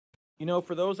You know,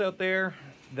 for those out there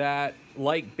that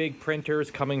like big printers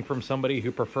coming from somebody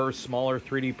who prefers smaller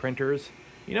 3D printers,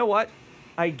 you know what?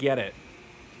 I get it.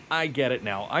 I get it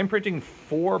now. I'm printing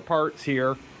 4 parts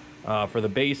here for the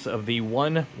base of the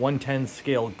 1/110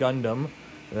 scale Gundam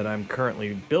that I'm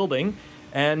currently building.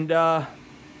 And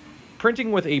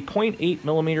printing with a 0.8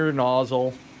 millimeter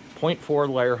nozzle, 0.4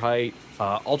 layer height,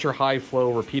 ultra high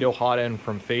flow Rapido Hotend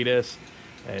from Phat.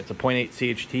 It's a 0.8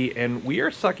 CHT, and we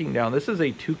are sucking down. This is a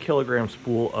 2 kilogram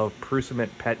spool of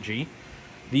Prusament PETG.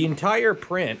 The entire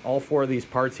print, all 4 of these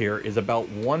parts here, is about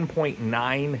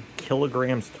 1.9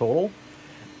 kilograms total.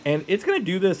 And it's going to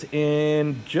do this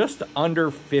in just under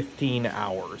 15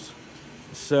 hours.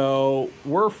 So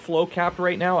we're flow capped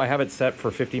right now. I have it set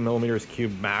for 50 millimeters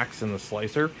cube max in the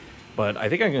slicer, but I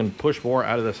think I can push more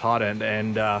out of this hot end.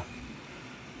 And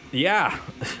yeah,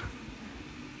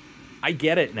 I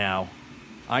get it now.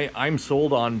 I'm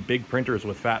sold on big printers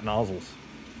with fat nozzles.